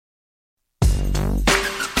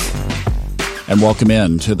And welcome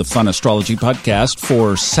in to the Fun Astrology Podcast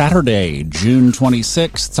for Saturday, June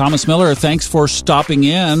 26th. Thomas Miller, thanks for stopping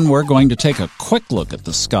in. We're going to take a quick look at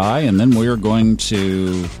the sky, and then we're going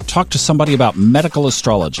to talk to somebody about medical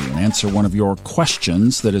astrology and answer one of your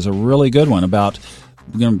questions that is a really good one about,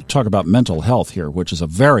 we're going to talk about mental health here, which is a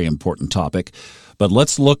very important topic. But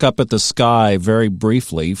let's look up at the sky very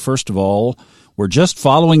briefly. First of all, we're just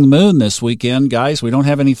following the moon this weekend, guys. We don't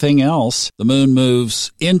have anything else. The moon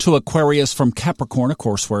moves into Aquarius from Capricorn, of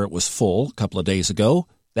course, where it was full a couple of days ago.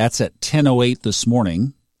 That's at 10:08 this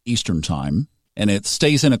morning, Eastern Time. And it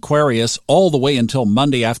stays in Aquarius all the way until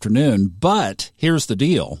Monday afternoon. But here's the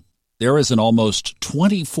deal. There is an almost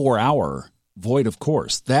 24-hour void of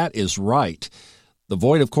course. That is right. The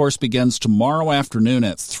void of course begins tomorrow afternoon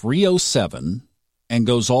at 3:07. And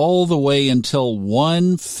goes all the way until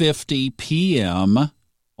 1:50 p.m.,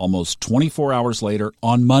 almost 24 hours later,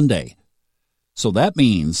 on Monday. So that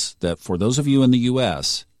means that for those of you in the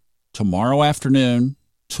U.S., tomorrow afternoon,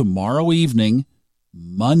 tomorrow evening,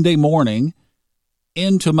 Monday morning,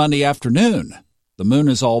 into Monday afternoon, the moon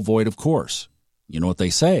is all void of course. You know what they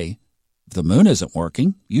say, if the moon isn't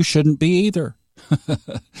working, you shouldn't be either.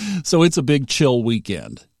 So it's a big chill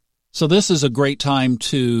weekend. So this is a great time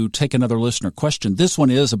to take another listener question. This one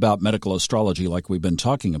is about medical astrology like we've been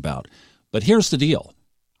talking about. But here's the deal.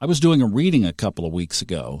 I was doing a reading a couple of weeks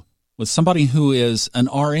ago with somebody who is an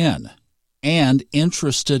RN and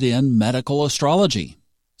interested in medical astrology.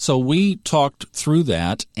 So we talked through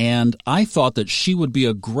that, and I thought that she would be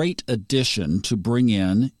a great addition to bring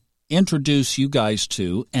in, introduce you guys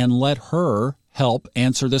to, and let her help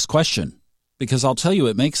answer this question. Because I'll tell you,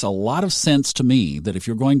 it makes a lot of sense to me that if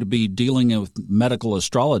you're going to be dealing with medical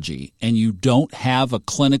astrology and you don't have a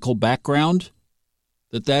clinical background,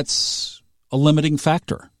 that's a limiting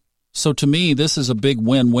factor. So to me, this is a big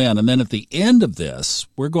win-win. And then at the end of this,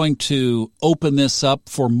 we're going to open this up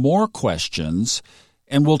for more questions,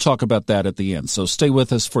 and we'll talk about that at the end. So stay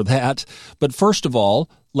with us for that. But first of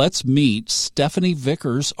all, let's meet Stephanie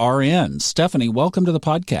Vickers, RN. Stephanie, welcome to the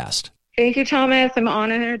podcast. Thank you, Thomas. I'm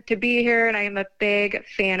honored to be here, and I am a big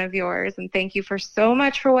fan of yours. And thank you for so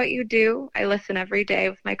much for what you do. I listen every day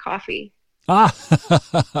with my coffee.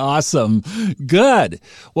 Awesome. Good.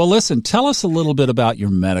 Well, listen, tell us a little bit about your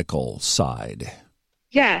medical side.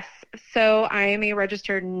 Yes. So I am a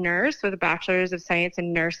registered nurse with a bachelor's of science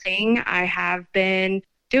in nursing. I have been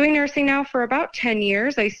doing nursing now for about 10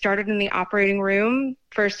 years. I started in the operating room.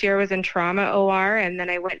 First year was in trauma OR, and then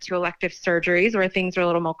I went to elective surgeries where things are a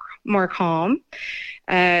little more calm.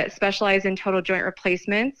 Specialized in total joint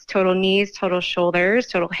replacements, total knees, total shoulders,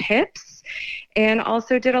 total hips, and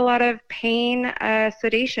also did a lot of pain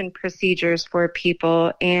sedation procedures for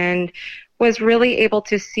people, and was really able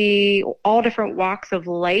to see all different walks of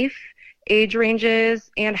life, age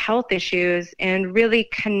ranges, and health issues, and really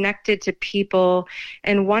connected to people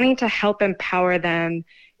and wanting to help empower them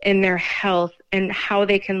in their health and how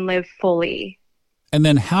they can live fully. And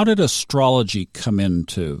then how did astrology come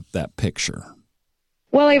into that picture?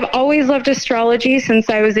 Well, I've always loved astrology since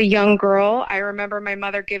I was a young girl. I remember my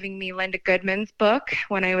mother giving me Linda Goodman's book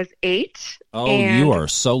when I was 8. Oh, you are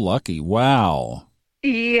so lucky. Wow.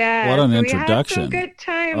 Yeah. What an introduction. We had some good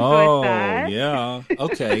times with that. Oh, yeah.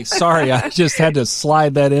 Okay. Sorry, I just had to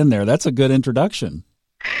slide that in there. That's a good introduction.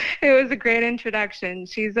 It was a great introduction.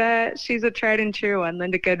 She's a tried and true one,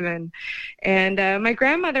 Linda Goodman. And my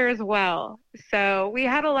grandmother as well. So we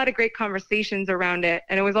had a lot of great conversations around it,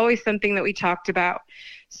 and it was always something that we talked about.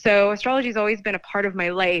 So astrology has always been a part of my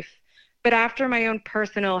life. But after my own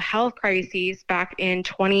personal health crises back in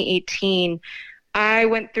 2018, I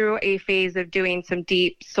went through a phase of doing some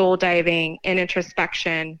deep soul diving and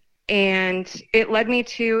introspection. And it led me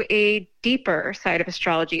to a deeper side of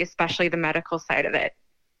astrology, especially the medical side of it.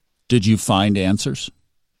 Did you find answers?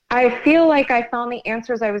 I feel like I found the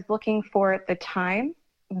answers I was looking for at the time,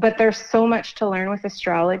 but there's so much to learn with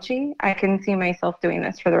astrology. I can see myself doing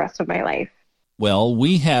this for the rest of my life. Well,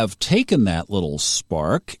 we have taken that little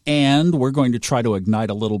spark, and we're going to try to ignite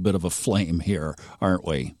a little bit of a flame here, aren't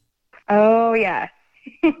we? Oh, yeah.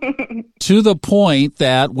 To the point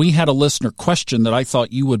that we had a listener question that I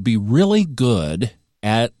thought you would be really good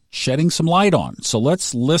at shedding some light on. So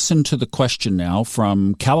let's listen to the question now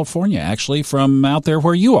from California, actually, from out there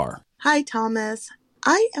where you are. Hi, Thomas.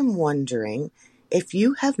 I am wondering if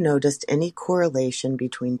you have noticed any correlation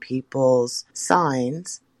between people's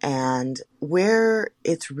signs and where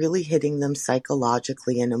it's really hitting them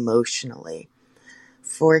psychologically and emotionally.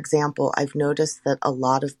 For example, I've noticed that a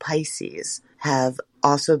lot of Pisces have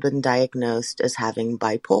also been diagnosed as having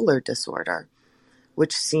bipolar disorder,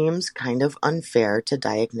 which seems kind of unfair to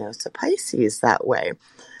diagnose a Pisces that way.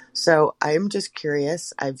 So I'm just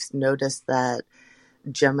curious. I've noticed that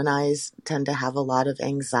Geminis tend to have a lot of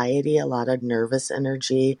anxiety, a lot of nervous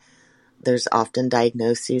energy. There's often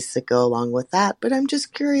diagnoses that go along with that, but I'm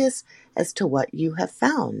just curious as to what you have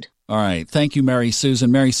found. All right. Thank you, Mary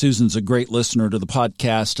Susan. Mary Susan's a great listener to the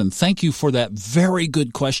podcast, and thank you for that very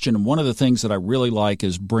good question. And one of the things that I really like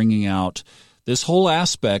is bringing out this whole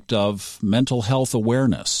aspect of mental health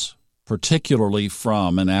awareness, particularly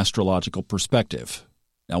from an astrological perspective.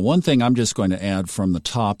 Now, one thing I'm just going to add from the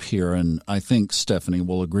top here, and I think Stephanie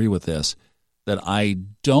will agree with this, that I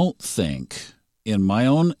don't think in my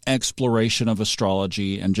own exploration of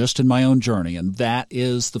astrology and just in my own journey, and that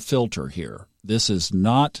is the filter here. This is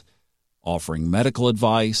not offering medical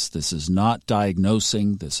advice. This is not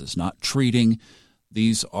diagnosing. This is not treating.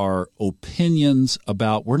 These are opinions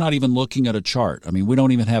about, we're not even looking at a chart. I mean, we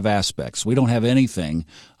don't even have aspects. We don't have anything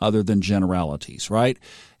other than generalities, right?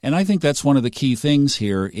 And I think that's one of the key things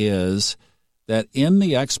here is that in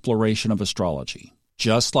the exploration of astrology,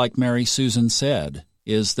 just like Mary Susan said,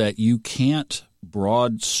 is that you can't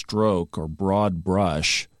broad stroke or broad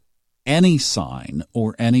brush any sign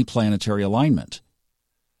or any planetary alignment.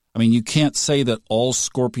 I mean, you can't say that all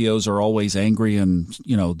Scorpios are always angry and,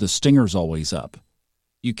 the stinger's always up.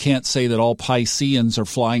 You can't say that all Pisceans are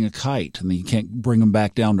flying a kite and you can't bring them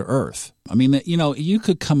back down to earth. I mean, you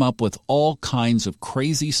could come up with all kinds of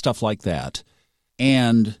crazy stuff like that.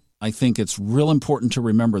 And I think it's real important to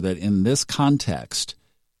remember that in this context,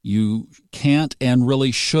 you can't and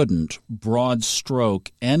really shouldn't broad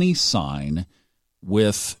stroke any sign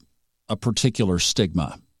with a particular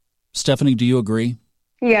stigma. Stephanie, do you agree?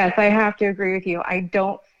 Yes, I have to agree with you. I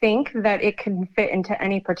don't think that it can fit into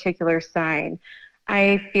any particular sign.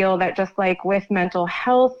 I feel that just like with mental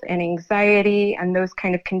health and anxiety and those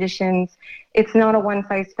kind of conditions, it's not a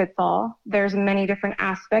one-size-fits-all. There's many different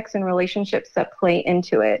aspects and relationships that play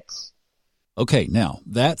into it. Okay, now,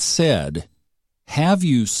 that said, have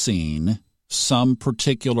you seen some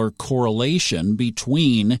particular correlation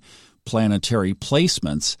between planetary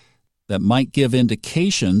placements that might give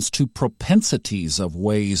indications to propensities of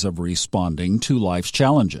ways of responding to life's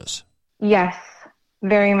challenges? Yes,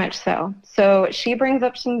 very much so. So she brings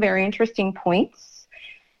up some very interesting points.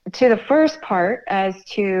 To the first part, as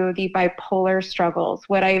to the bipolar struggles,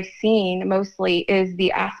 what I've seen mostly is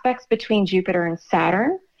the aspects between Jupiter and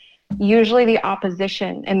Saturn, usually the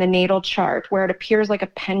opposition in the natal chart, where it appears like a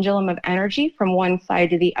pendulum of energy from one side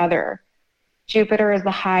to the other. Jupiter is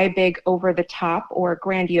the high, big, over-the-top or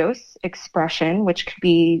grandiose expression, which could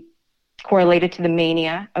be correlated to the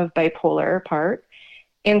mania of bipolar part.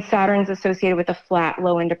 And Saturn's associated with a flat,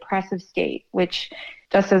 low, and depressive state, which,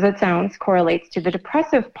 just as it sounds, correlates to the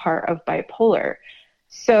depressive part of bipolar.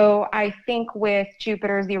 So I think with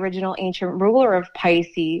Jupiter as the original ancient ruler of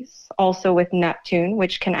Pisces, also with Neptune,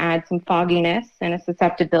 which can add some fogginess and a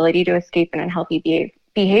susceptibility to escape and unhealthy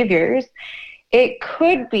behaviors, it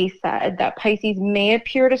could be said that Pisces may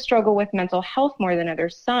appear to struggle with mental health more than other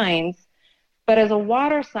signs, but as a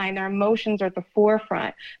water sign, their emotions are at the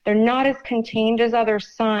forefront. They're not as contained as other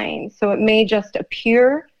signs, so it may just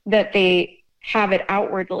appear that they have it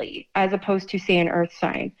outwardly as opposed to, say, an earth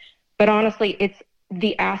sign. But honestly, it's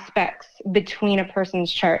the aspects between a person's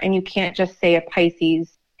chart, and you can't just say a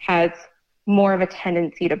Pisces has more of a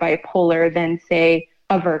tendency to bipolar than, say,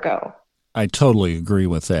 a Virgo. I totally agree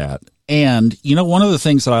with that. And, one of the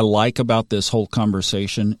things that I like about this whole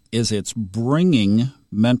conversation is it's bringing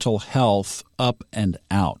mental health up and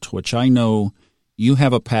out, which I know you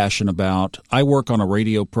have a passion about. I work on a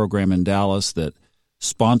radio program in Dallas that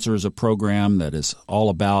sponsors a program that is all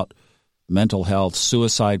about mental health,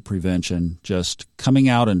 suicide prevention, just coming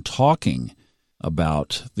out and talking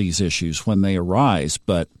about these issues when they arise.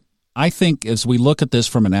 But I think as we look at this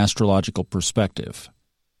from an astrological perspective,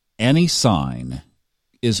 any sign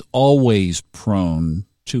is always prone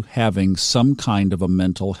to having some kind of a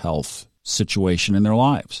mental health situation in their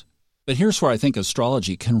lives. But here's where I think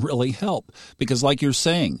astrology can really help, because like you're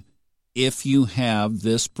saying, if you have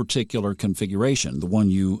this particular configuration, the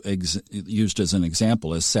one you used as an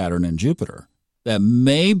example is Saturn and Jupiter, that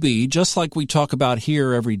may be, just like we talk about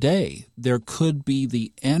here every day, there could be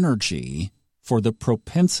the energy for the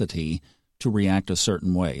propensity to react a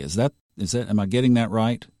certain way. Is that, am I getting that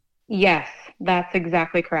right? Yes, that's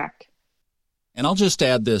exactly correct. And I'll just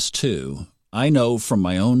add this too. I know from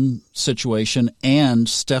my own situation, and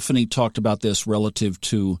Stephanie talked about this relative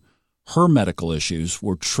to her medical issues,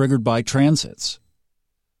 were triggered by transits,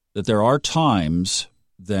 that there are times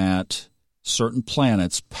that certain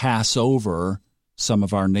planets pass over some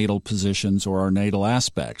of our natal positions or our natal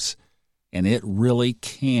aspects, and it really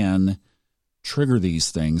can trigger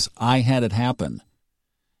these things. I had it happen.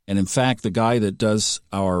 And in fact, the guy that does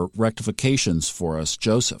our rectifications for us,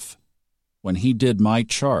 Joseph, when he did my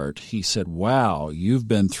chart, he said, wow, you've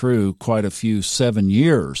been through quite a few. 7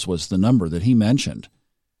 years was the number that he mentioned.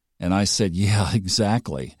 And I said, yeah,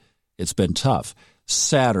 exactly. It's been tough.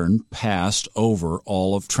 Saturn passed over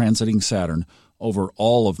transiting Saturn over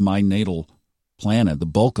all of my natal planet, the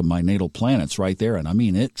bulk of my natal planets right there. And I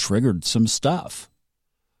mean, it triggered some stuff.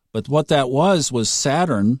 But what that was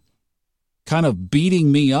Saturn kind of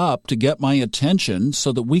beating me up to get my attention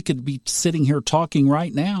so that we could be sitting here talking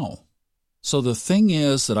right now. So the thing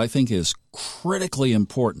is that I think is critically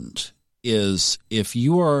important is if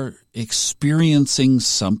you are experiencing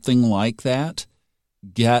something like that,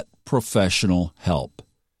 get professional help.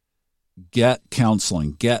 Get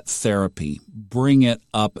counseling, get therapy, bring it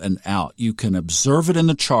up and out. You can observe it in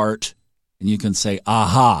the chart and you can say,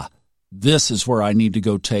 aha, this is where I need to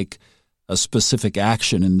go take a specific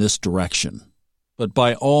action in this direction. But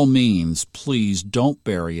by all means, please don't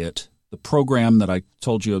bury it. The program that I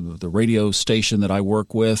told you, the radio station that I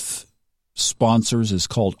work with, sponsors, is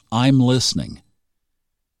called I'm Listening.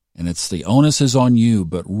 And it's the onus is on you,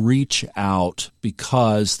 but reach out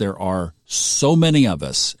because there are so many of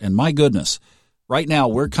us. And my goodness, right now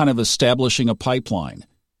we're kind of establishing a pipeline.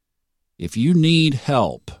 If you need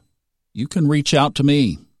help, you can reach out to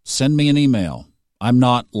me. Send me an email. I'm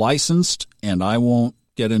not licensed and I won't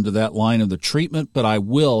get into that line of the treatment, but I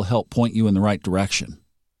will help point you in the right direction.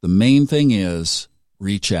 The main thing is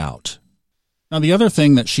reach out. Now, the other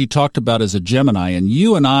thing that she talked about is a Gemini, and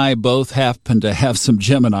you and I both happen to have some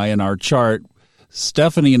Gemini in our chart.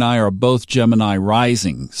 Stephanie and I are both Gemini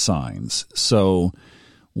rising signs, so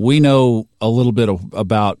we know a little bit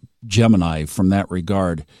about Gemini from that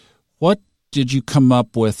regard. What did you come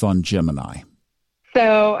up with on Gemini?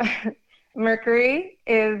 So Mercury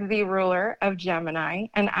is the ruler of Gemini,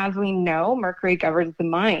 and as we know, Mercury governs the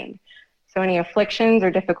mind. So any afflictions or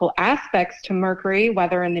difficult aspects to Mercury,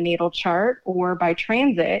 whether in the natal chart or by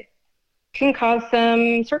transit, can cause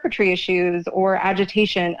some circuitry issues or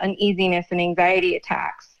agitation, uneasiness, and anxiety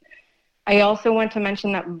attacks. I also want to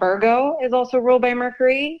mention that Virgo is also ruled by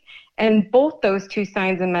Mercury, and both those two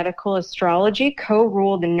signs in medical astrology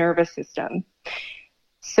co-rule the nervous system.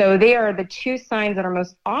 So they are the two signs that are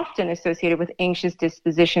most often associated with anxious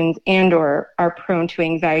dispositions and or are prone to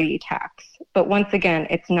anxiety attacks. But once again,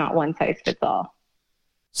 it's not one size fits all.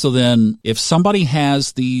 So then if somebody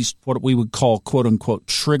has these, what we would call, quote unquote,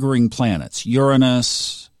 triggering planets,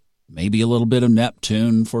 Uranus, maybe a little bit of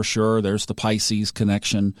Neptune for sure, there's the Pisces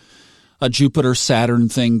connection, a Jupiter-Saturn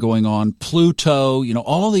thing going on, Pluto,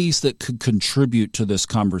 all these that could contribute to this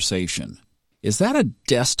conversation. Is that a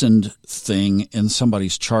destined thing in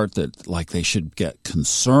somebody's chart that like they should get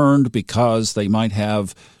concerned because they might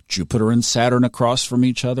have Jupiter and Saturn across from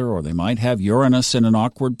each other, or they might have Uranus in an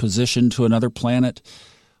awkward position to another planet?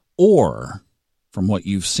 Or, from what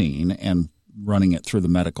you've seen and running it through the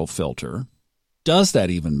medical filter, does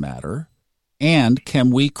that even matter? And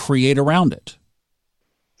can we create around it?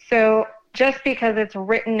 So just because it's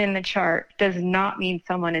written in the chart does not mean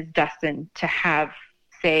someone is destined to have,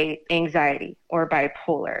 say, anxiety or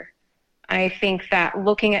bipolar. I think that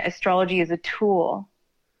looking at astrology as a tool,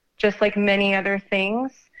 just like many other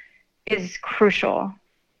things, is crucial.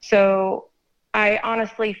 So I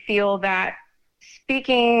honestly feel that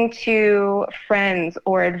speaking to friends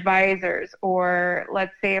or advisors or,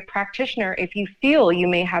 let's say, a practitioner, if you feel you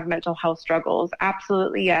may have mental health struggles,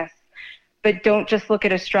 absolutely yes. But don't just look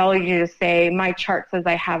at astrology to say, my chart says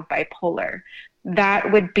I have bipolar.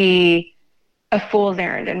 That would be a fool's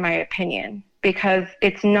errand, in my opinion, because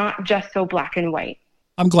it's not just so black and white.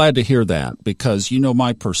 I'm glad to hear that because,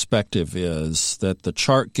 my perspective is that the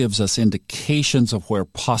chart gives us indications of where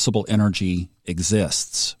possible energy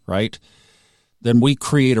exists, right? Then we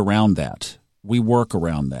create around that. We work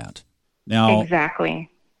around that. Now, exactly.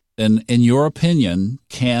 And in your opinion,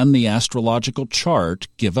 can the astrological chart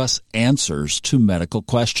give us answers to medical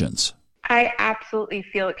questions? I absolutely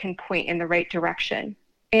feel it can point in the right direction.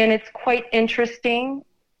 And it's quite interesting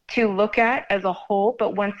to look at as a whole,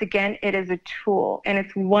 but once again, it is a tool, and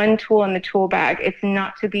it's one tool in the tool bag. It's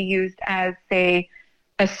not to be used as, say,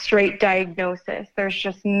 a straight diagnosis. There's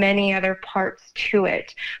just many other parts to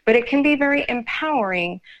it. But it can be very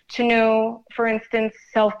empowering to know, for instance,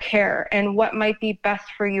 self-care and what might be best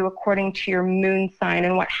for you according to your moon sign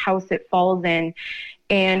and what house it falls in,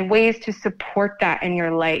 and ways to support that in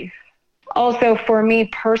your life. Also, for me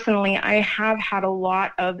personally, I have had a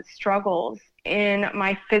lot of struggles in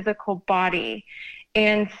my physical body,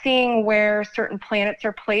 and seeing where certain planets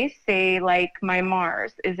are placed, say like my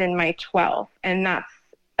Mars is in my 12th, and that's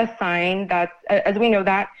a sign that, as we know,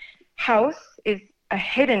 that house is a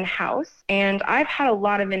hidden house, and I've had a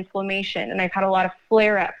lot of inflammation and I've had a lot of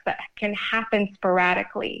flare-ups that can happen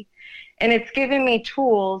sporadically. And it's given me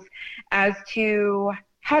tools as to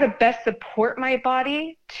how to best support my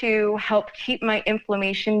body to help keep my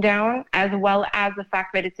inflammation down, as well as the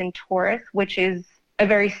fact that it's in Taurus, which is a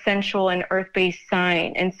very sensual and earth-based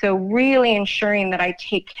sign. And so really ensuring that I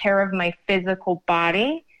take care of my physical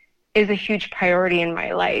body is a huge priority in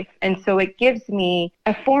my life. And so it gives me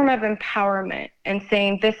a form of empowerment and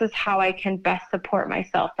saying, this is how I can best support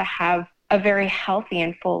myself to have a very healthy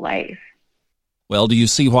and full life. Well, do you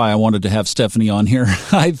see why I wanted to have Stephanie on here?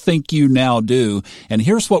 I think you now do. And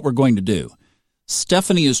here's what we're going to do.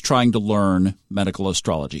 Stephanie is trying to learn medical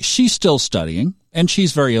astrology. She's still studying, and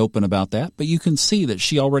she's very open about that, but you can see that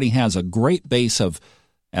she already has a great base of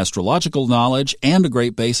astrological knowledge and a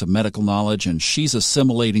great base of medical knowledge, and she's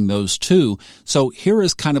assimilating those two. So here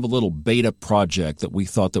is kind of a little beta project that we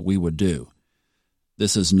thought that we would do.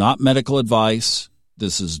 This is not medical advice.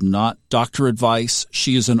 This is not doctor advice.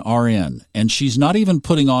 She is an RN, and she's not even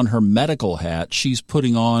putting on her medical hat. She's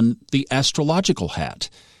putting on the astrological hat.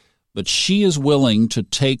 But she is willing to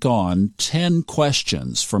take on 10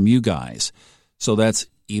 questions from you guys. So that's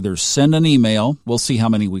either send an email, we'll see how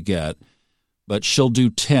many we get, but she'll do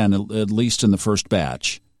 10, at least in the first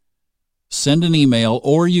batch. Send an email,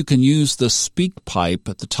 or you can use the speak pipe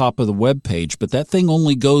at the top of the web page, but that thing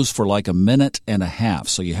only goes for like a minute and a half,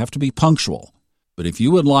 so you have to be punctual. But if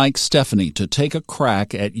you would like Stephanie to take a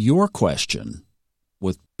crack at your question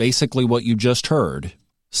with basically what you just heard,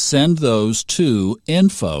 send those to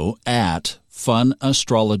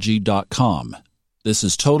info@funastrology.com. This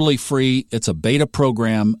is totally free. It's a beta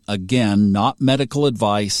program. Again, not medical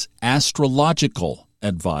advice, astrological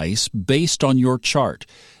advice based on your chart.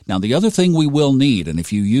 Now, the other thing we will need, and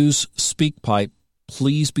if you use SpeakPipe,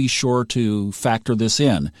 please be sure to factor this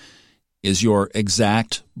in, is your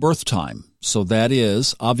exact birth time. So that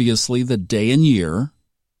is obviously the day and year,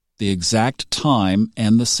 the exact time,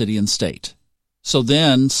 and the city and state. So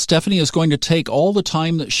then Stephanie is going to take all the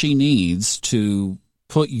time that she needs to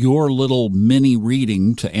put your little mini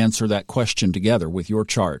reading to answer that question together with your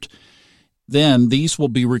chart. Then these will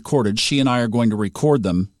be recorded. She and I are going to record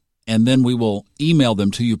them, and then we will email them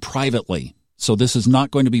to you privately. So this is not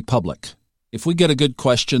going to be public. If we get a good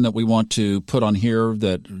question that we want to put on here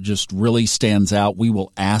that just really stands out, we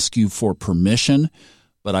will ask you for permission,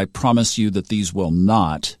 but I promise you that these will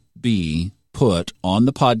not be put on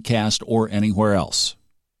the podcast or anywhere else.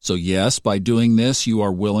 So yes, by doing this, you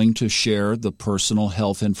are willing to share the personal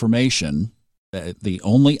health information. The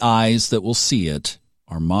only eyes that will see it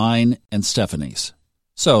are mine and Stephanie's.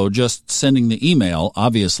 So just sending the email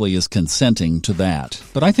obviously is consenting to that.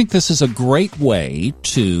 But I think this is a great way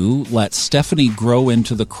to let Stephanie grow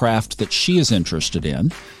into the craft that she is interested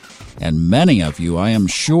in. And many of you, I am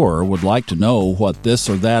sure, would like to know what this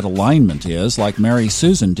or that alignment is, like Mary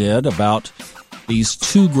Susan did about these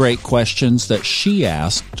two great questions that she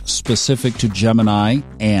asked specific to Gemini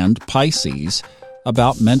and Pisces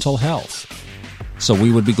about mental health. So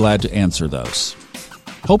we would be glad to answer those.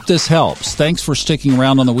 Hope this helps. Thanks for sticking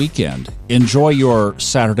around on the weekend. Enjoy your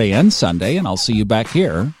Saturday and Sunday, and I'll see you back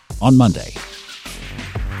here on Monday.